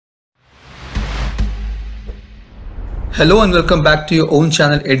Hello and welcome back to your own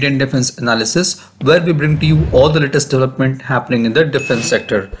channel Indian Defense Analysis, where we bring to you all the latest development happening in the defense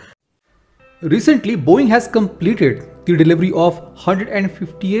sector. Recently, Boeing has completed the delivery of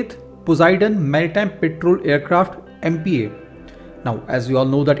 158th Poseidon Maritime Patrol Aircraft MPA. Now, as you all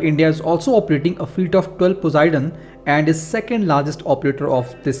know that India is also operating a fleet of 12 Poseidon and is second largest operator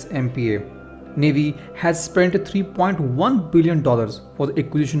of this MPA. Navy has spent $3.1 billion for the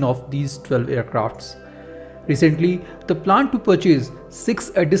acquisition of these 12 aircrafts. Recently, the plan to purchase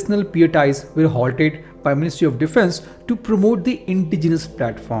 6 additional P-8Is were halted by Ministry of Defense to promote the indigenous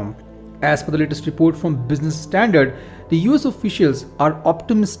platform. As per the latest report from Business Standard, the US officials are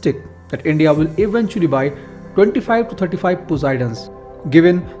optimistic that India will eventually buy 25 to 35 Poseidons,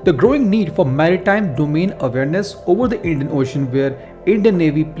 given the growing need for maritime domain awareness over the Indian Ocean, where Indian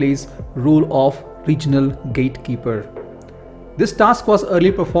Navy plays role of regional gatekeeper. This task was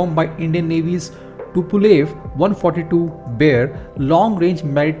earlier performed by Indian Navy's Tupolev 142 Bear long-range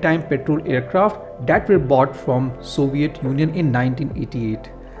maritime patrol aircraft that were bought from Soviet Union in 1988.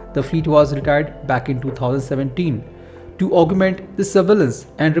 The fleet was retired back in 2017. To augment the surveillance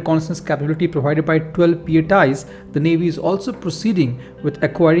and reconnaissance capability provided by 12 P-8Is, the Navy is also proceeding with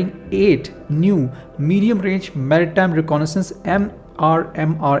acquiring 8 new Medium Range Maritime Reconnaissance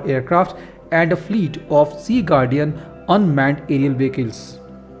MRMR aircraft and a fleet of Sea Guardian unmanned aerial vehicles.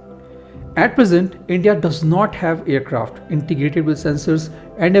 At present, India does not have aircraft integrated with sensors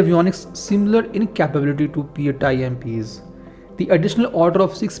and avionics similar in capability to P-8I MPs. The additional order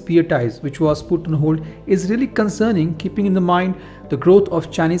of 6 P-8Is which was put on hold is really concerning, keeping in mind the growth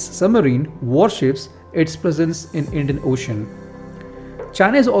of Chinese submarine warships, its presence in Indian Ocean.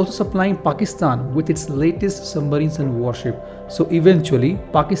 China is also supplying Pakistan with its latest submarines and warship, so eventually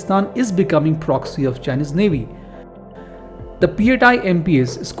Pakistan is becoming proxy of Chinese Navy. The P-8I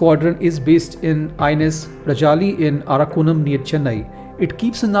MPAs squadron is based in INS Rajali in Arakonam near Chennai. It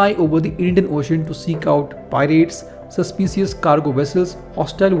keeps an eye over the Indian Ocean to seek out pirates, suspicious cargo vessels,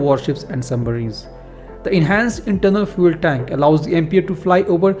 hostile warships and submarines. The enhanced internal fuel tank allows the MPA to fly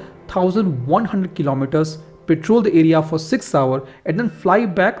over 1,100 kilometers, patrol the area for 6 hours and then fly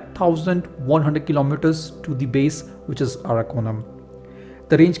back 1,100 kilometers to the base, which is Arakonam.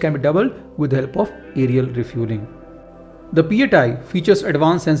 The range can be doubled with the help of aerial refueling. The P-8I features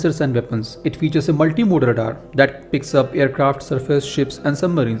advanced sensors and weapons. It features a multi-mode radar that picks up aircraft, surface, ships and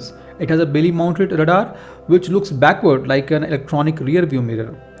submarines. It has a belly-mounted radar which looks backward like an electronic rear-view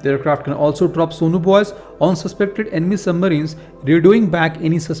mirror. The aircraft can also drop sonobuoys on suspected enemy submarines, radioing back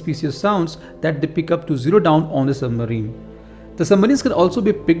any suspicious sounds that they pick up to zero down on the submarine. The submarines can also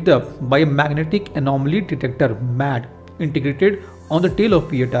be picked up by a magnetic anomaly detector (MAD) integrated on the tail of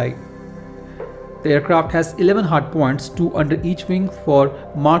P-8I. The aircraft has 11 hardpoints, 2 under each wing for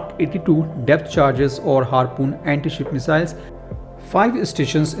Mark 82 depth charges or Harpoon anti-ship missiles, 5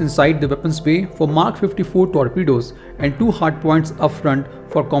 stations inside the weapons bay for Mark 54 torpedoes, and 2 hardpoints up front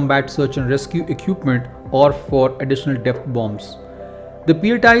for combat search and rescue equipment or for additional depth bombs. The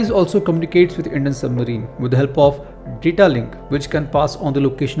P-8I also communicates with Indian submarine with the help of data link, which can pass on the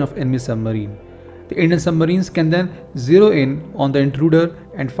location of enemy submarine. The Indian submarines can then zero in on the intruder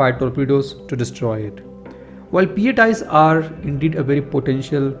and fire torpedoes to destroy it. While P-8Is are indeed a very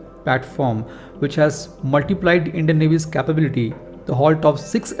potential platform which has multiplied the Indian Navy's capability, the halt of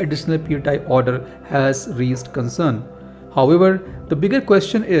 6 additional P-8I order has raised concern. However, the bigger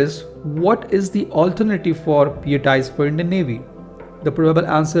question is, what is the alternative for P-8Is for Indian Navy? The probable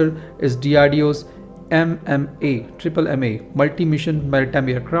answer is DRDO's MMA multi-mission maritime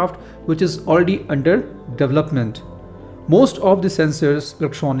aircraft, which is already under development. Most of the sensors,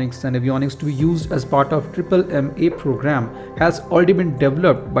 electronics and avionics to be used as part of MMA program has already been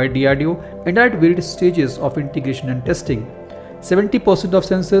developed by DRDO and are at various stages of integration and testing. 70% of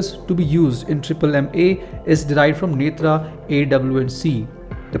sensors to be used in MMA is derived from Netra AEW&C.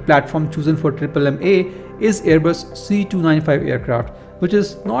 The platform chosen for MMA is Airbus C295 aircraft, which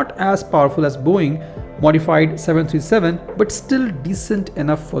is not as powerful as Boeing modified 737 but still decent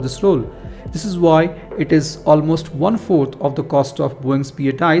enough for this role. This is why it is almost 1/4 of the cost of Boeing's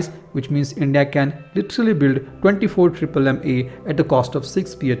P-8Is, which means India can literally build 24 MMA at the cost of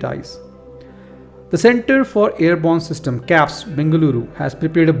 6 P-8Is. The Center for Airborne System CAPS Bengaluru has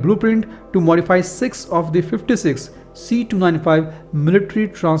prepared a blueprint to modify 6 of the 56 C295 military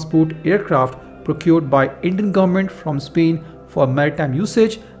transport aircraft procured by Indian government from Spain for maritime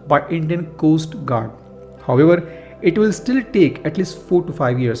usage by Indian Coast Guard. However, it will still take at least 4 to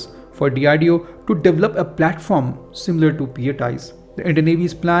 5 years for DRDO to develop a platform similar to P-8Is. The Indian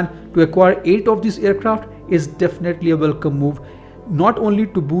Navy's plan to acquire 8 of these aircraft is definitely a welcome move, not only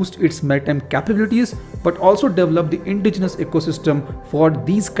to boost its maritime capabilities but also develop the indigenous ecosystem for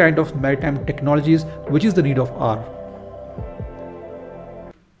these kind of maritime technologies, which is the need of hour.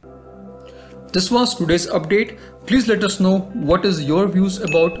 This was today's update. Please let us know what is your views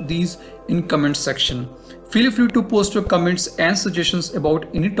about these in comment section. Feel free to post your comments and suggestions about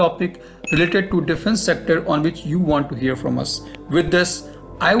any topic related to defense sector on which you want to hear from us. With this,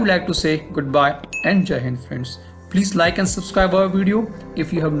 I would like to say goodbye and Jai Hind friends. Please like and subscribe our video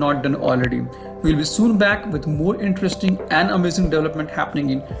if you have not done already. We'll be soon back with more interesting and amazing development happening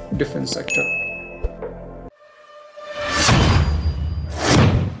in defense sector.